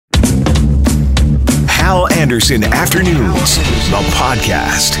Hal Anderson Afternoons, the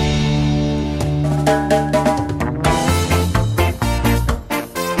podcast.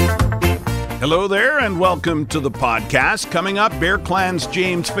 Hello there and welcome to the podcast. Coming up, Bear Clan's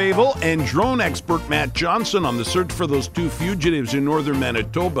James Favel and drone expert Matt Johnson on the search for those two fugitives in northern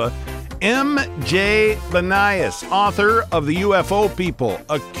Manitoba. M.J. Banias, author of The UFO People,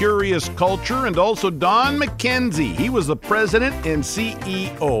 A Curious Culture, and also Don McKenzie. He was the president and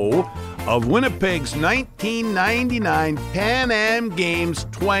CEO of Winnipeg's 1999 Pan Am Games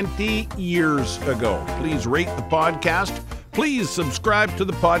 20 years ago. Please rate the podcast. Please subscribe to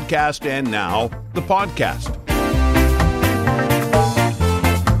the podcast. And now, the podcast.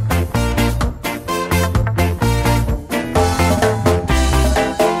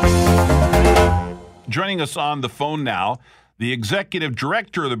 Joining us on the phone now, the executive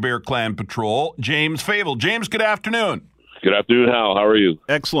director of the Bear Clan Patrol, James Favel. James, good afternoon. Good afternoon, Hal. How are you?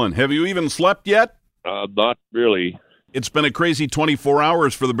 Excellent. Have you even slept yet? Not really. It's been a crazy 24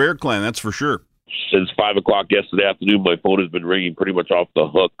 hours for the Bear Clan, that's for sure. Since 5 o'clock yesterday afternoon, my phone has been ringing pretty much off the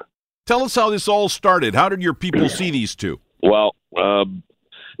hook. Tell us how this all started. How did your people see these two? Well,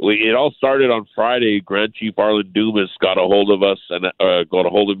 it all started on Friday. Grand Chief Arlen Dumas got a hold of us and got a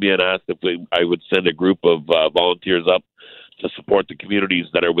hold of me and asked if I would send a group of volunteers up to support the communities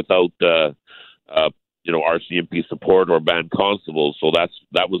that are without, RCMP support or band constables. So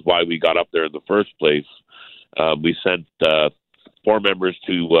that was why we got up there in the first place. We sent 4 members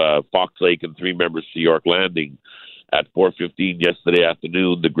to Fox Lake and 3 members to York Landing. At 4:15 yesterday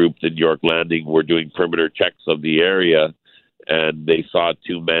afternoon, the group in York Landing were doing perimeter checks of the area, and they saw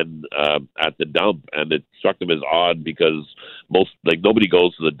 2 men at the dump, and it struck them as odd because nobody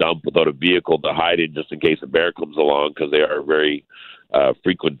goes to the dump without a vehicle to hide in just in case a bear comes along, because they are very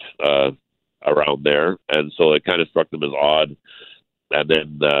frequent around there, and so it kind of struck them as odd. And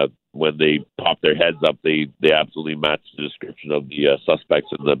then when they popped their heads up, they absolutely matched the description of the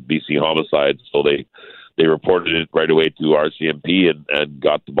suspects in the BC homicide, so they reported it right away to RCMP and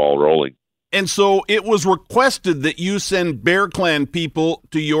got the ball rolling. And so it was requested that you send Bear Clan people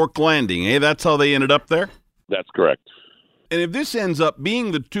to York Landing, eh? That's how they ended up there? That's correct. And if this ends up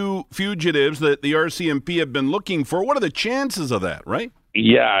being the 2 fugitives that the RCMP have been looking for, what are the chances of that, right?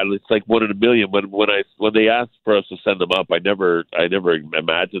 Yeah, it's like 1 in a million. When they asked for us to send them up, I never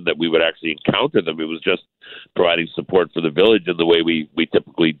imagined that we would actually encounter them. It was just providing support for the village in the way we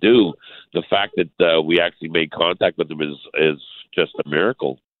typically do. The fact that we actually made contact with them is just a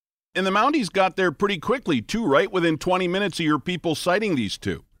miracle. And the Mounties got there pretty quickly, too, right? Within 20 minutes of your people sighting these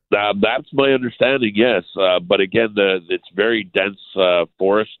 2. That's my understanding, yes. But again, it's very dense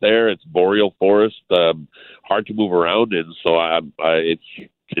forest there. It's boreal forest, hard to move around in. So it's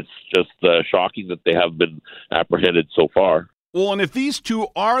just shocking that they have been apprehended so far. Well, and if these 2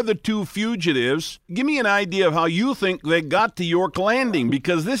 are the 2 fugitives, give me an idea of how you think they got to York Landing,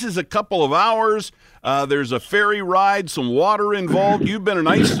 because this is a couple of hours. There's a ferry ride, some water involved. You've been an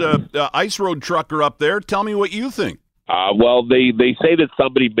ice road trucker up there. Tell me what you think. Well, they say that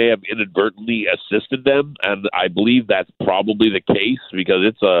somebody may have inadvertently assisted them, and I believe that's probably the case, because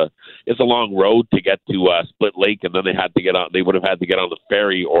it's a long road to get to Split Lake, and then they would have had to get on the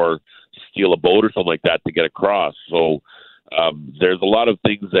ferry or steal a boat or something like that to get across. So there's a lot of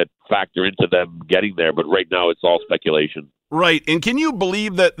things that factor into them getting there, but right now it's all speculation. Right, and can you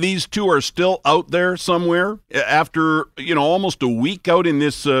believe that these 2 are still out there somewhere after almost a week out in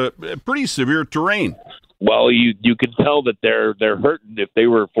this pretty severe terrain? Well, you can tell that they're hurting. If they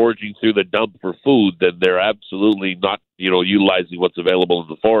were foraging through the dump for food, then they're absolutely not, utilizing what's available in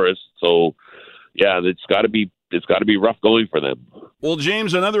the forest. So, yeah, it's got to be rough going for them. Well,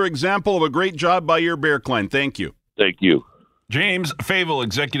 James, another example of a great job by your Bear Clan. Thank you. Thank you. James Favel,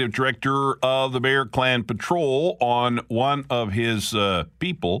 executive director of the Bear Clan Patrol, on one of his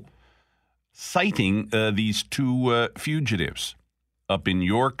people citing these 2 fugitives up in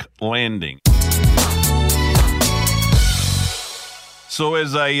York Landing. So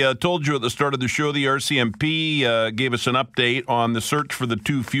as I told you at the start of the show, the RCMP gave us an update on the search for the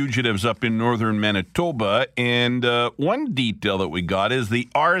 2 fugitives up in northern Manitoba. And one detail that we got is the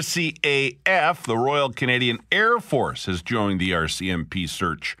RCAF, the Royal Canadian Air Force, has joined the RCMP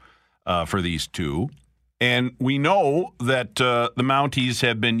search for these 2. And we know that the Mounties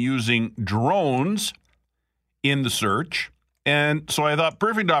have been using drones in the search. And so I thought,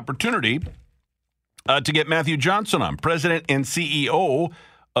 perfect opportunity to get Matthew Johnson on, president and CEO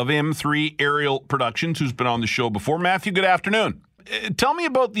of M3 Aerial Productions, who's been on the show before. Matthew, good afternoon. Tell me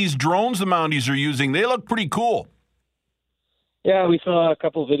about these drones the Mounties are using. They look pretty cool. Yeah, we saw a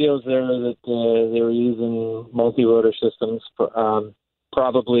couple of videos there that they were using multi-rotor systems.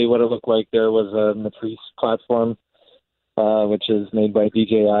 probably what it looked like there was a Matrice platform, which is made by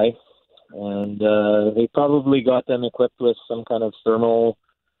DJI. And they probably got them equipped with some kind of thermal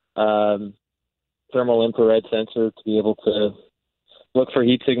infrared sensor to be able to look for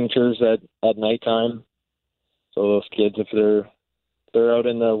heat signatures at nighttime. So those kids, if they're out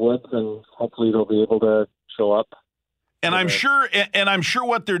in the woods, and hopefully they'll be able to show up. And I'm sure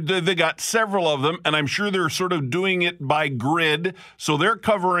what they got several of them, and I'm sure they're sort of doing it by grid. So they're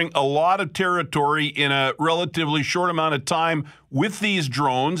covering a lot of territory in a relatively short amount of time with these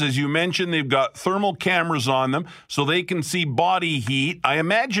drones. As you mentioned, they've got thermal cameras on them so they can see body heat. I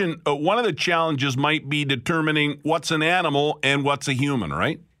imagine one of the challenges might be determining what's an animal and what's a human,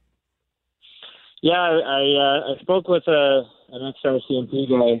 right? Yeah, I spoke with an ex-RCMP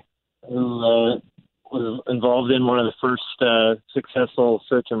guy who was involved in one of the first successful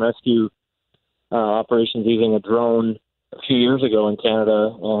search and rescue operations using a drone a few years ago in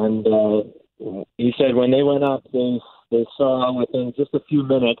Canada. And he said when they went up, they saw within just a few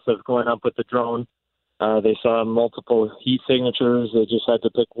minutes of going up with the drone, they saw multiple heat signatures. They just had to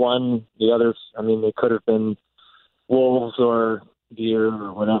pick one. The others, they could have been wolves or deer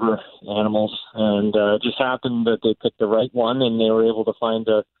or whatever animals. And it just happened that they picked the right one, and they were able to find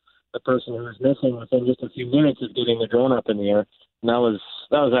the person who was missing within just a few minutes of getting the drone up in the air. And that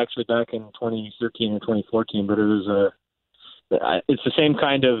was actually back in 2013 or 2014, but it's the same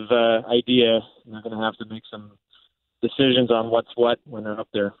kind of idea. They're going to have to make some decisions on what's what when they're up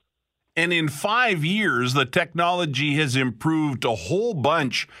there. And in 5 years, the technology has improved a whole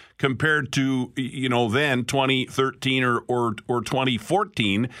bunch compared to, then 2013 or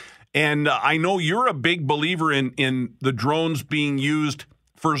 2014. And I know you're a big believer in the drones being used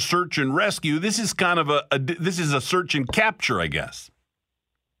for search and rescue. This is kind of this is a search and capture, I guess.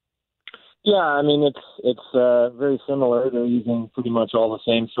 Yeah, it's very similar. They're using pretty much all the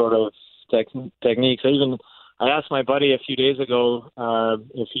same sort of techniques. I asked my buddy a few days ago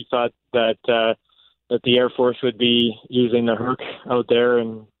if he thought that the Air Force would be using the Herc out there,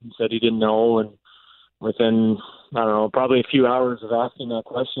 and he said he didn't know. And within, probably a few hours of asking that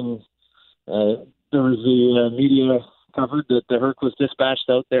question, there was the media covered that the Herc was dispatched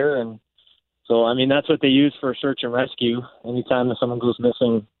out there. And so, that's what they use for search and rescue. Anytime that someone goes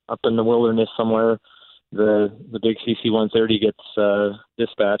missing up in the wilderness somewhere, the big CC-130 gets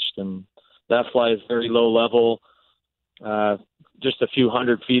dispatched, and that flies very low level, just a few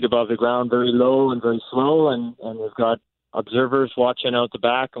hundred feet above the ground, very low and very slow. And we've got observers watching out the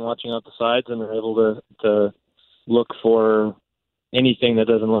back and watching out the sides, and they're able to look for anything that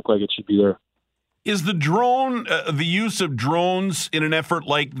doesn't look like it should be there. Is the drone, the use of drones in an effort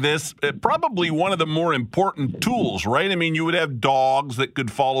like this, probably one of the more important tools, right? You would have dogs that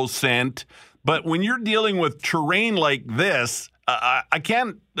could follow scent, but when you're dealing with terrain like this, I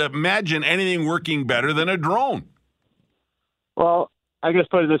can't imagine anything working better than a drone. Well, I guess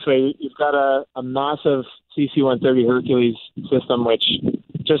put it this way. You've got a massive CC-130 Hercules system, which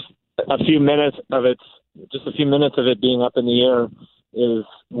just a few minutes of it being up in the air is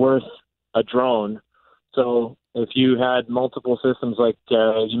worth a drone. So if you had multiple systems, like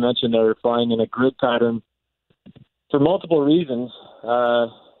you mentioned, they're flying in a grid pattern for multiple reasons,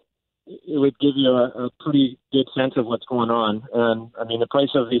 it would give you a pretty good sense of what's going on. And the price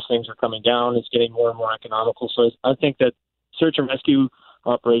of these things are coming down. It's getting more and more economical. So I think that search and rescue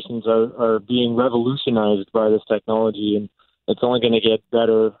operations are being revolutionized by this technology, and it's only going to get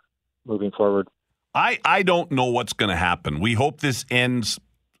better moving forward. I don't know what's going to happen. We hope this ends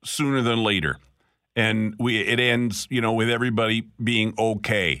sooner than later, and it ends, with everybody being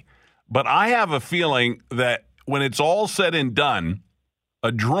okay. But I have a feeling that when it's all said and done,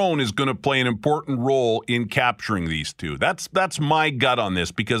 a drone is going to play an important role in capturing these two. That's my gut on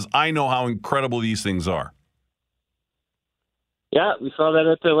this, because I know how incredible these things are. Yeah, we saw that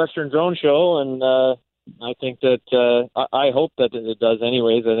at the Western Drone Show, and I think that I hope that it does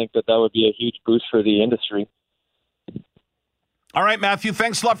anyways. I think that would be a huge boost for the industry. All right, Matthew,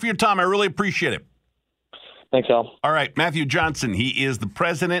 thanks a lot for your time. I really appreciate it. Thanks, Al. All right, Matthew Johnson. He is the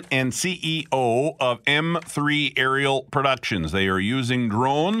president and CEO of M3 Aerial Productions. They are using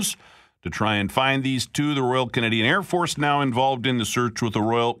drones to try and find these two. The Royal Canadian Air Force now involved in the search with the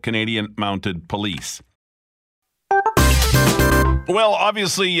Royal Canadian Mounted Police. Well,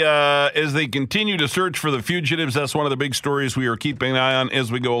 obviously, as they continue to search for the fugitives, that's one of the big stories we are keeping an eye on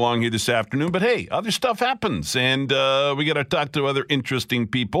as we go along here this afternoon. But hey, other stuff happens, and we got to talk to other interesting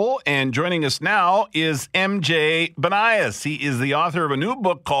people. And joining us now is MJ Banias. He is the author of a new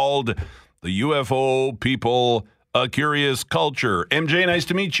book called The UFO People A Curious Culture. MJ, nice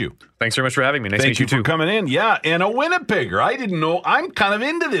to meet you. Thanks very much for having me. Nice to meet Thank you too. for coming in. Yeah, and a Winnipegger. I didn't know. I'm kind of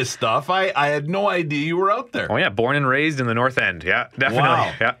into this stuff. I had no idea you were out there. Oh, yeah. Born and raised in the North End. Yeah, definitely.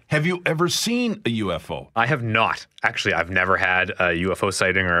 Wow. Yeah. Have you ever seen a UFO? I have not. Actually, I've never had a UFO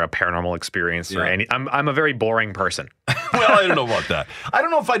sighting or a paranormal experience or any. I'm a very boring person. Well, I don't know about that. I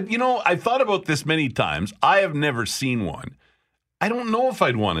don't know if I've thought about this many times. I have never seen one. I don't know if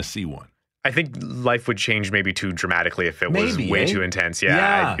I'd want to see one. I think life would change maybe too dramatically if it was way too intense.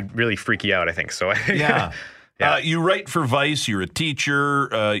 Yeah. It'd really freak you out, I think. So Yeah. Yeah. You write for Vice, you're a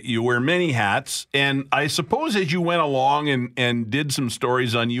teacher, you wear many hats, and I suppose as you went along and did some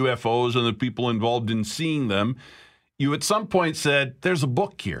stories on UFOs and the people involved in seeing them, you at some point said, there's a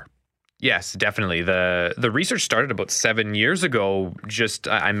book here. Yes, definitely. The research started about 7 years ago.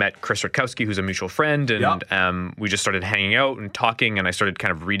 I met Chris Rutkowski, who's a mutual friend, and we just started hanging out and talking, and I started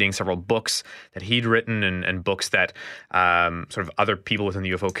kind of reading several books that he'd written and books that sort of other people within the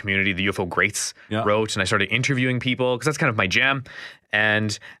UFO community, the UFO greats, wrote, and I started interviewing people because that's kind of my jam.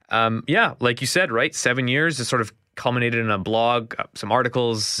 And like you said, right, 7 years is sort of culminated in a blog, some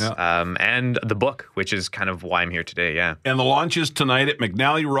articles, and the book, which is kind of why I'm here today. Yeah. And the launch is tonight at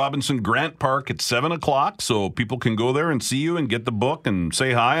McNally Robinson Grant Park at 7:00, so people can go there and see you and get the book and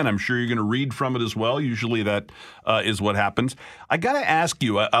say hi, and I'm sure you're going to read from it as well. Usually that is what happens. I got to ask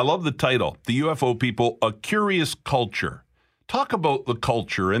you, I love the title, The UFO People, A Curious Culture. Talk about the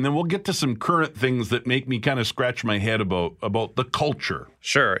culture, and then we'll get to some current things that make me kind of scratch my head about the culture.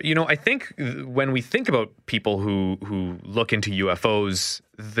 Sure. I think when we think about people who look into UFOs,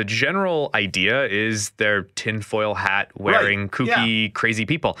 the general idea is they're tinfoil hat wearing, kooky, crazy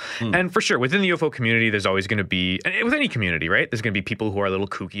people. And for sure, within the UFO community, there's always going to be, and with any community, right? There's going to be people who are a little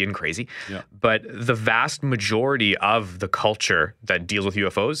kooky and crazy. Yeah. But the vast majority of the culture that deals with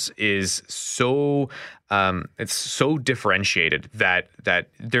UFOs is so it's so differentiated that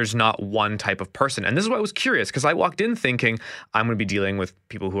there's not one type of person. And this is why I was curious, because I walked in thinking I'm going to be dealing with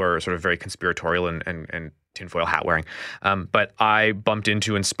people who are sort of very conspiratorial and tinfoil hat wearing. But I bumped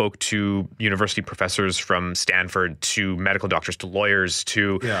into and spoke to university professors from Stanford, to medical doctors, to lawyers,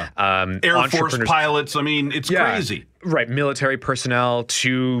 to Air Force pilots. I mean, it's crazy. Right. Military personnel,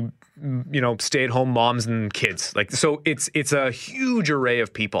 to stay-at-home moms and kids. So it's a huge array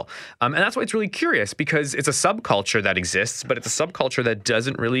of people. And that's why it's really curious, because it's a subculture that exists, but it's a subculture that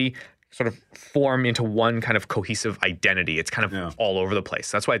doesn't really sort of form into one kind of cohesive identity. It's kind of all over the place.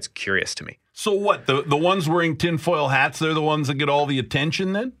 That's why it's curious to me. So what, the ones wearing tinfoil hats, they're the ones that get all the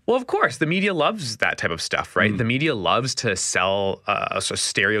attention then? Well, of course. The media loves that type of stuff, right? The media loves to sell a sort of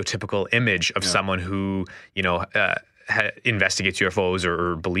stereotypical image of someone who, investigates UFOs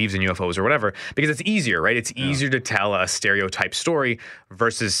or believes in UFOs or whatever, because it's easier, right? It's easier to tell a stereotype story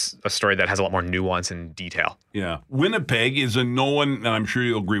versus a story that has a lot more nuance and detail. Yeah. Winnipeg is a known, and I'm sure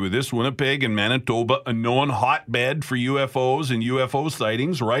you'll agree with this, Winnipeg and Manitoba, a known hotbed for UFOs and UFO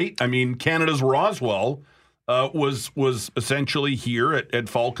sightings, right? I mean, Canada's Roswell was essentially here at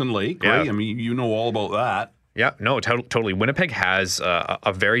Falcon Lake, right? I mean, you know all about that. Yeah, no, totally. Winnipeg has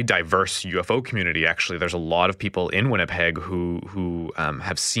a very diverse UFO community, actually. There's a lot of people in Winnipeg who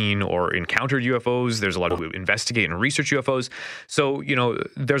have seen or encountered UFOs. There's a lot who investigate and research UFOs. So,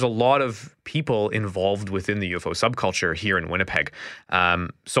 there's a lot of people involved within the UFO subculture here in Winnipeg.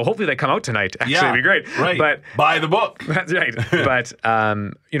 So hopefully they come out tonight. Actually, it'd be great. Right. But buy the book. That's right. But,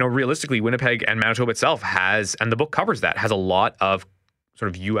 realistically, Winnipeg and Manitoba itself has, and the book covers that, has a lot of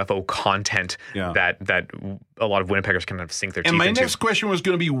sort of UFO content that a lot of Winnipeggers can kind of sink their teeth into. And my next question was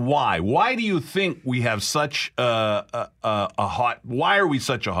going to be why? Why do you think we have such why are we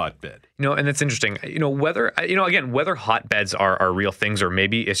such a hotbed? And it's interesting. Whether hotbeds are real things, or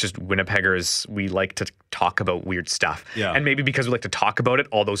maybe it's just Winnipeggers, we like to talk about weird stuff. Yeah. And maybe because we like to talk about it,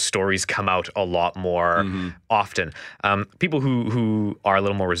 all those stories come out a lot more often. People who are a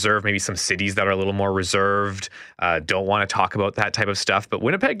little more reserved, maybe some cities that are a little more reserved, don't want to talk about that type of stuff. But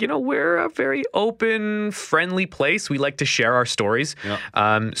Winnipeg, we're a very open, friendly place. We like to share our stories.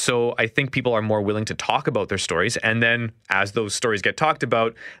 Yeah. So I think people are more willing to talk about their stories. And then as those stories get talked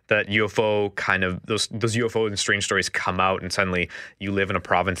about, that UFO kind of, those UFO and strange stories come out, and suddenly you live in a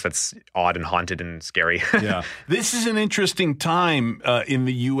province that's odd and haunted and scary. Yeah. This is an interesting time in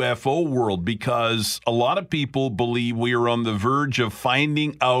the UFO world, because a lot of people believe we are on the verge of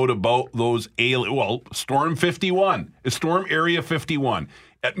finding out about those Storm 51, Storm Area 51.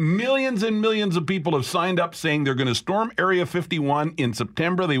 Millions and millions of people have signed up saying they're going to storm Area 51 in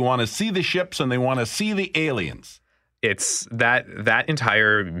September. They want to see the ships and they want to see the aliens. it's that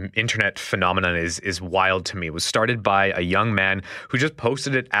entire internet phenomenon is wild to me. It was started by a young man who just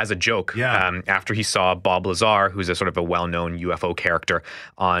posted it as a joke after he saw Bob Lazar, who's a sort of a well-known UFO character,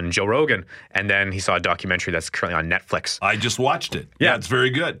 on Joe Rogan, and then he saw a documentary that's currently on Netflix. I just watched it. Yeah, it's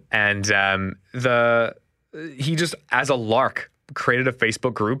very good. And he just, as a lark, created a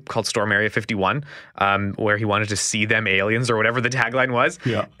Facebook group called Storm Area 51, where he wanted to see them aliens, or whatever the tagline was.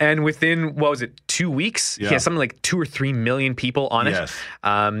 Yeah. And within, 2 weeks, he has something like 2 or 3 million people on it.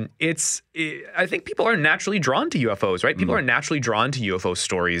 Yes. I think people are naturally drawn to UFOs, right? People are naturally drawn to UFO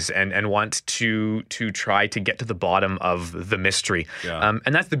stories and want to try to get to the bottom of the mystery. Yeah.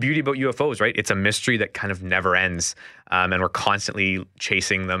 And that's the beauty about UFOs, right? It's a mystery that kind of never ends. And we're constantly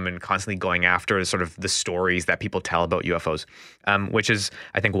chasing them and constantly going after sort of the stories that people tell about UFOs, which is,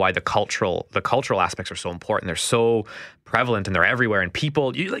 I think, why the cultural aspects are so important. They're so prevalent and they're everywhere. And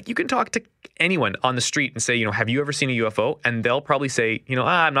people, you can talk to anyone on the street and say, have you ever seen a UFO? And they'll probably say,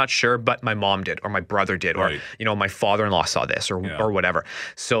 I'm not sure, but my mom did, or my brother did, right. or my father-in-law saw this, or whatever.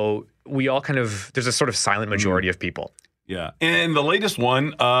 So we all there's a sort of silent majority of people. Yeah. And the latest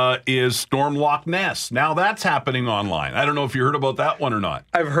one is Storm Loch Ness. Now that's happening online. I don't know if you heard about that one or not.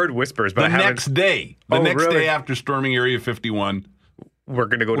 I've heard whispers, but the next day after storming Area 51, we're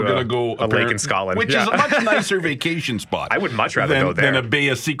going to go to a lake in Scotland. Which is a much nicer vacation spot. I would much rather go there. Than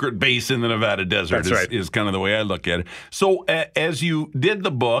a secret base in the Nevada desert. That's right. Is kind of the way I look at it. So as you did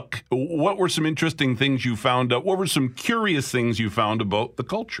the book, what were some interesting things you found out? What were some curious things you found about the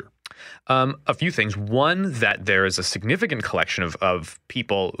culture? A few things. One, that there is a significant collection of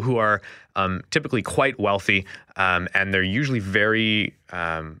people who are typically quite wealthy, and they're usually very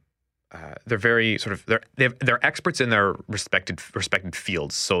they're experts in their respected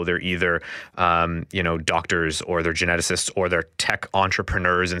fields. So they're either doctors, or they're geneticists, or they're tech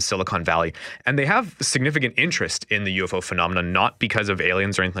entrepreneurs in Silicon Valley, and they have significant interest in the UFO phenomenon, not because of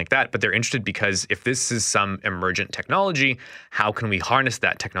aliens or anything like that, but they're interested because if this is some emergent technology, how can we harness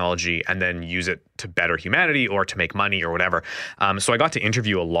that technology and then use it to better humanity or to make money or whatever. So I got to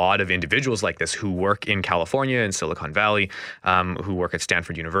interview a lot of individuals like this who work in California and Silicon Valley, who work at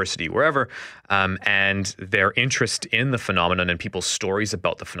Stanford University, wherever, and their interest in the phenomenon and people's stories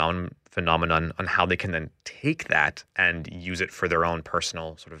about the phenomenon on how they can then take that and use it for their own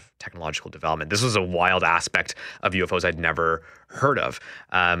personal sort of technological development. This was a wild aspect of UFOs I'd never heard of.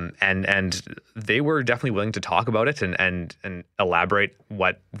 And they were definitely willing to talk about it and elaborate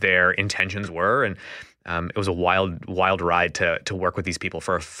what their intentions were. And it was a wild ride to work with these people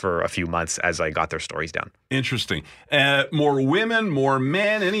for a few months as I got their stories down. Interesting. More women, more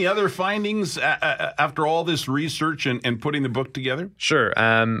men. Any other findings after all this research and putting the book together? Sure.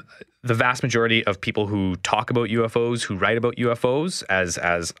 The vast majority of people who talk about UFOs, who write about UFOs as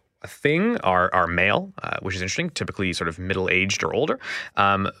a thing, are male, which is interesting, typically sort of middle-aged or older.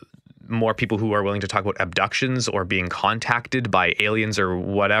 More people who are willing to talk about abductions or being contacted by aliens or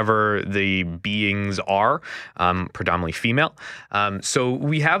whatever the beings are, predominantly female. So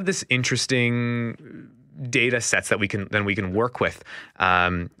we have this interesting data sets that we can work with.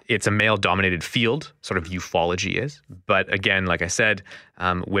 It's a male-dominated field, sort of ufology is. But again, like I said,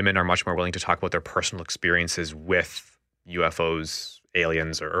 women are much more willing to talk about their personal experiences with UFOs,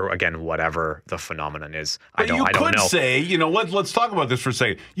 aliens, or again, whatever the phenomenon is. I don't know. You could say, let's talk about this for a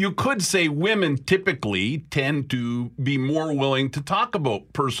second. You could say women typically tend to be more willing to talk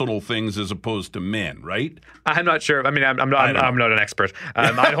about personal things as opposed to men, right? I'm not sure. I mean, I'm not an expert.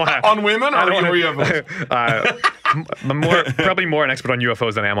 I don't wanna, on women or UFOs? I'm probably more an expert on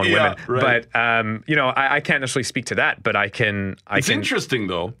UFOs than I am on women. Right. But I can't necessarily speak to that. But it's interesting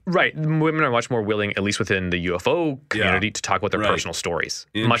though. Right, women are much more willing, at least within the UFO community, to talk about their personal stories,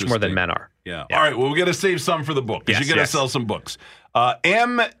 much more than men are. Yeah. All right. Well, we're going to save some for the book because you got to sell some books.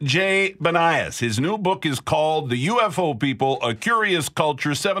 M.J. Banias, his new book is called The UFO People, A Curious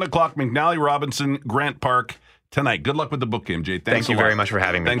Culture, 7 o'clock, McNally Robinson, Grant Park tonight. Good luck with the book, M.J. Thank you very much for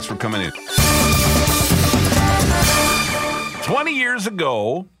having me. Thanks for coming in. 20 years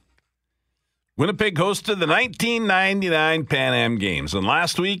ago, Winnipeg hosted the 1999 Pan Am Games. And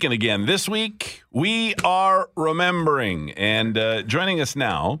last week and again this week, we are remembering. And joining us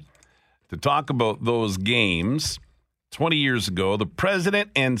now to talk about those games 20 years ago, the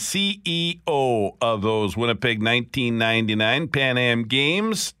president and CEO of those Winnipeg 1999 Pan Am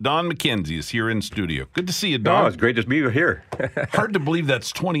Games, Don McKenzie, is here in studio. Good to see you, Don. Oh, it's great to be here. Hard to believe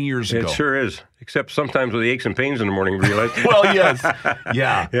that's 20 years ago. It sure is. Except sometimes with the aches and pains in the morning, you realize. Well, yes.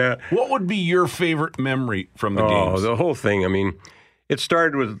 Yeah. What would be your favorite memory from the games? Oh, the whole thing. I mean, it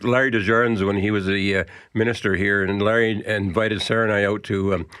started with Larry Desjardins when he was a minister here, and Larry invited Sarah and I out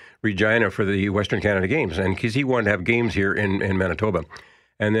to Regina for the Western Canada Games, and because he wanted to have games here in Manitoba.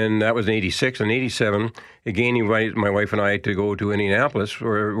 And then that was in 86. And 87, again, he invited my wife and I to go to Indianapolis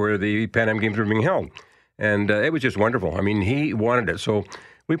where the Pan Am Games were being held. And it was just wonderful. I mean, he wanted it. So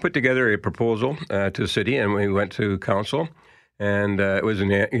we put together a proposal to the city, and we went to council. And it was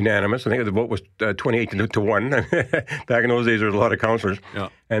unanimous. I think the vote was 28 to 1. Back in those days, there was a lot of councillors. Yeah.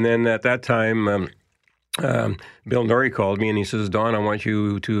 And then at that time, Bill Norrie called me, and he says, Don, I want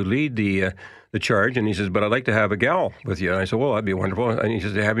you to lead the charge. And he says, but I'd like to have a gal with you. And I said, well, that'd be wonderful. And he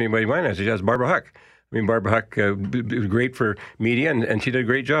says, do you have anybody in mind? I said, yes, Barbara Huck. I mean, Barbara Huck was great for media, and she did a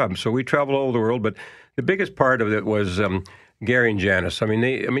great job. So we traveled all over the world. But the biggest part of it was Gary and Janice. I mean,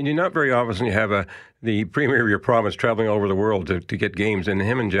 you're not very often you have the premier of your province traveling all over the world to get games, and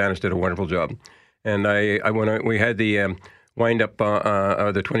him and Janice did a wonderful job. And when we had the wind up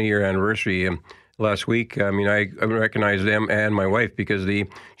of the 20-year anniversary last week, I mean, I recognized them and my wife because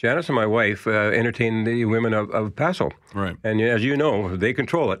Janice and my wife entertained the women of Paso. Right. And as you know, they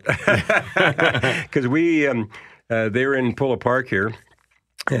control it because they were in Polo Park here.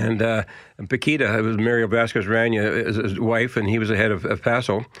 And Paquita, it was Mario Vasquez Rania, his wife, and he was the head of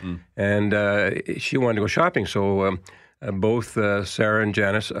Paso. And she wanted to go shopping. So both Sarah and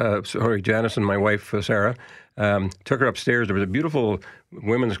Janice, Janice and my wife, Sarah, took her upstairs. There was a beautiful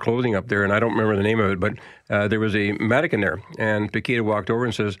women's clothing up there, and I don't remember the name of it, but there was a mannequin there. And Paquita walked over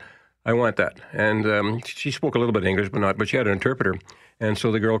and says, I want that. And she spoke a little bit of English, but she had an interpreter. And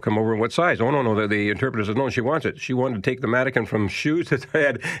so the girl come over, what size? Oh, no. The interpreter says, no, she wants it. She wanted to take the mannequin from shoes that I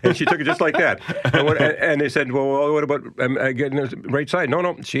had, and she took it just like that. And they said, well, what about getting the right side?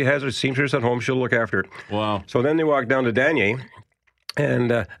 No, she has a seamstress at home. She'll look after it. Wow. So then they walked down to Danier.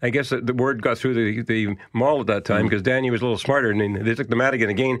 And I guess the word got through the mall at that time because Danny was a little smarter, and they took the mannequin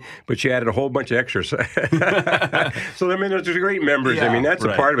again, but she added a whole bunch of extras. So, I mean, there's great members. Yeah, I mean, that's a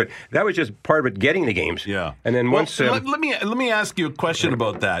part of it. That was just part of it, getting the games. Yeah. And then once... let me ask you a question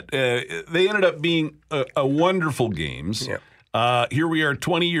about that. They ended up being a wonderful games. Yeah. Here we are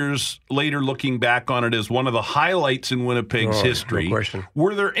 20 years later looking back on it as one of the highlights in Winnipeg's history. No question.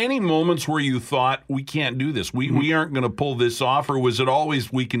 Were there any moments where you thought, we can't do this, we aren't going to pull this off, or was it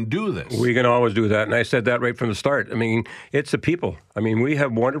always, we can do this? We can always do that, and I said that right from the start. I mean, it's the people. I mean, we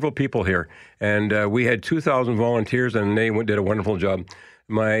have wonderful people here, and we had 2,000 volunteers, and they did a wonderful job.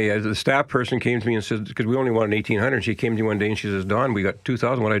 The staff person came to me and said, because we only wanted 1,800, she came to me one day and she says, Don, we got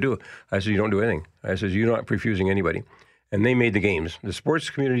 2,000, what do I do? I said, you don't do anything. I said, you're not refusing anybody. And they made the games. The sports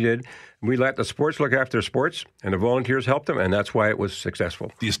community did. We let the sports look after sports, and the volunteers helped them, and that's why it was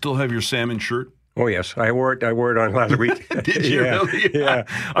successful. Do you still have your salmon shirt? Oh, yes. I wore it on last week. Did you really? Yeah.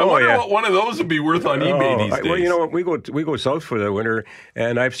 I wonder what one of those would be worth on eBay these days. Well, you know what? We go south for the winter,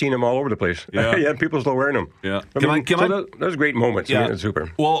 and I've seen them all over the place. Yeah, people still wearing them. Yeah. Those great moments. Yeah. I mean, it's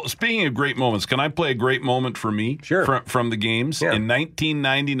super. Well, speaking of great moments, can I play a great moment for me? Sure. From the games in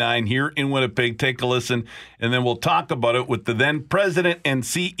 1999 here in Winnipeg. Take a listen, and then we'll talk about it with the then president and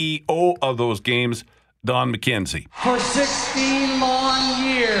CEO of those games, Don McKenzie. For 16 long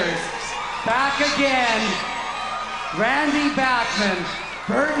years. Back again, Randy Bachman,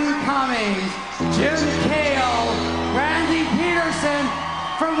 Burton Cummings, Jim Kale, Randy Peterson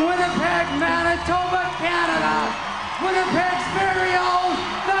from Winnipeg, Manitoba, Canada. Winnipeg's very own,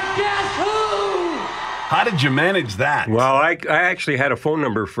 the Guess Who? How did you manage that? Well, I actually had a phone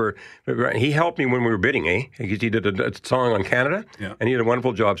number for. He helped me when we were bidding, because he did a song on Canada, and he did a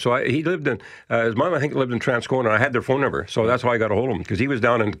wonderful job. So he lived in, his mom, I think, lived in Transcona, and I had their phone number. So that's how I got a hold of him, because he was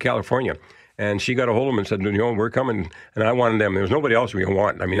down in California. And she got a hold of him and said, we're coming. And I wanted them. There was nobody else we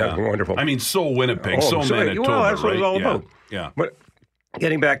want. I mean, that was wonderful. I mean, so Winnipeg, so Manitoba, well, that's what it's all about. Yeah. But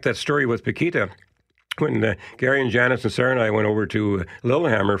getting back to that story with Paquita, when Gary and Janice and Sarah and I went over to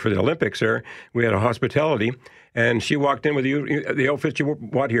Lillehammer for the Olympics there, we had a hospitality, and she walked in with the outfit you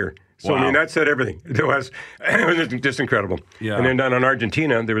bought here. So, I mean, that said everything to us. It was just incredible. Yeah. And then down in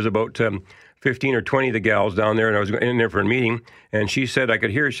Argentina, there was about 15 or 20 of the gals down there, and I was in there for a meeting, and she said, I could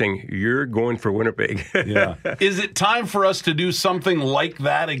hear her saying, you're going for Winnipeg. Yeah. Is it time for us to do something like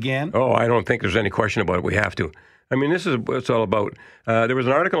that again? Oh, I don't think there's any question about it. We have to. I mean, this is what it's all about. There was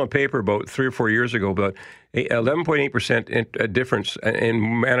an article in the paper about 3 or 4 years ago about 11.8% difference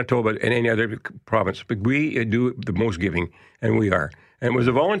in Manitoba and any other province. But we do the most giving, and we are. And it was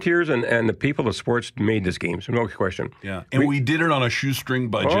the volunteers and the people of sports made this game, so no question. Yeah, and we did it on a shoestring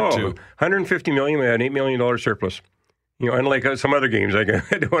budget, too. $150 million, we had an $8 million surplus. You know, unlike some other games I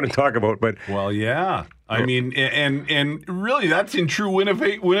don't want to talk about, but... Well, yeah. I mean, and really, that's in true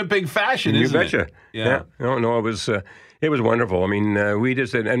Winnipeg fashion, isn't it? You betcha. Yeah. No, it was wonderful. I mean, we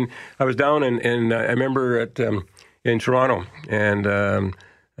just... And I was down I remember in Toronto, and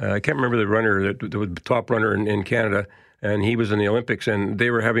I can't remember the runner, the top runner in Canada, and he was in the Olympics, and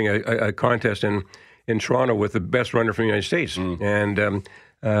they were having a contest in Toronto with the best runner from the United States, and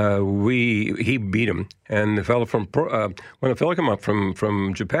he beat him. And the fellow when the fellow came up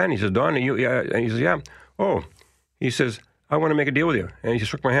from Japan, he says, "Don, and he says, "Yeah." "Oh," he says, "I want to make a deal with you," and he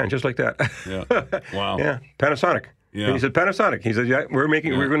just shook my hand just like that. Yeah. Wow. Yeah, Panasonic. Yeah. And he said, "Panasonic." He said, "Yeah, we're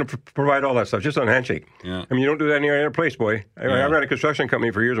going to provide all that stuff just on handshake." Yeah. I mean, you don't do that any other place, boy. I ran a construction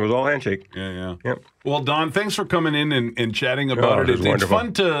company for years. It was all handshake. Yeah. Yeah. Well, Don, thanks for coming in and chatting about it. It's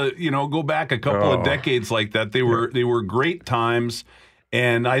fun to go back a couple of decades like that. They were great times.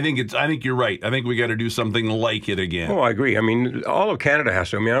 And I think you're right. I think we got to do something like it again. Oh, I agree. I mean, all of Canada has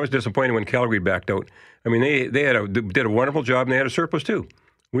to. I mean, I was disappointed when Calgary backed out. I mean, they did a wonderful job, and they had a surplus too.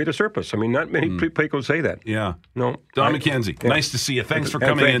 We had a surplus. I mean, not many people say that. Yeah. No. Don McKenzie, nice to see you. Thanks for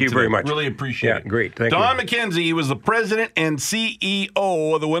coming in. Thank you very much. Really appreciate it. Yeah, great. Thank you. Don McKenzie, he was the president and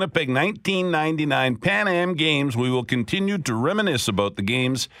CEO of the Winnipeg 1999 Pan Am Games. We will continue to reminisce about the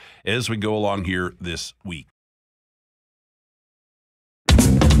games as we go along here this week.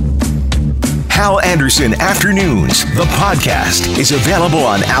 Hal Anderson Afternoons, the podcast, is available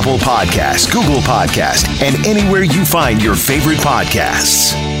on Apple Podcasts, Google Podcasts, and anywhere you find your favorite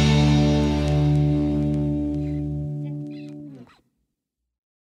podcasts.